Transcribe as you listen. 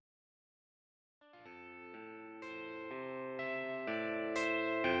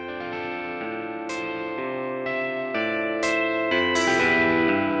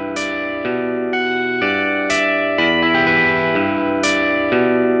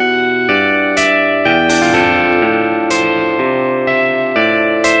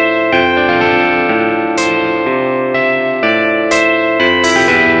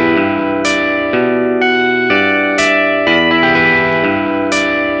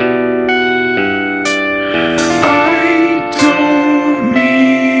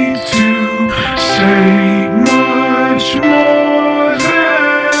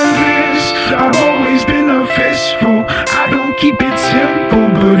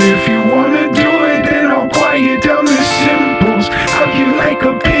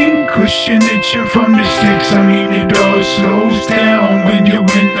Passion from the sticks, I mean it all slows down when you're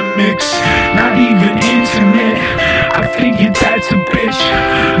in the mix. Not even intimate, I figured that's a bitch.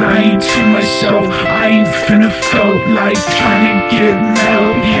 Lying to myself, I ain't finna felt like trying to get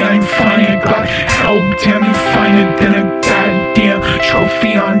mellow. Yeah, I'm finding God help, damn you finer than a goddamn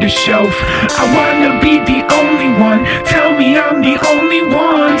trophy on the shelf. I wanna be the only one, tell me I'm the only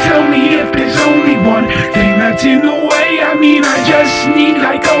one. Tell me if there's only one thing that's in the way. I mean I just need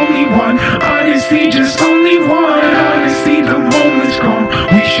like only one. Honestly, just only one. Honestly, the moment's gone,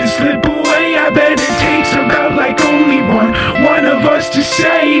 we should slip away. I bet it takes about like only one of us to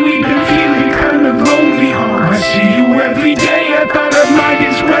say we've been feeling kind of lonely, huh? I see you every day, I thought I might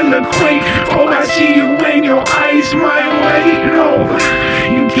as well acquaint. Oh, I see you when your eyes my way. No,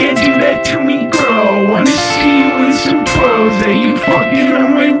 you can't do that to me, girl. Wanna see you in some pearls, that you fucking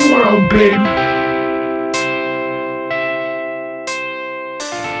on my world, babe.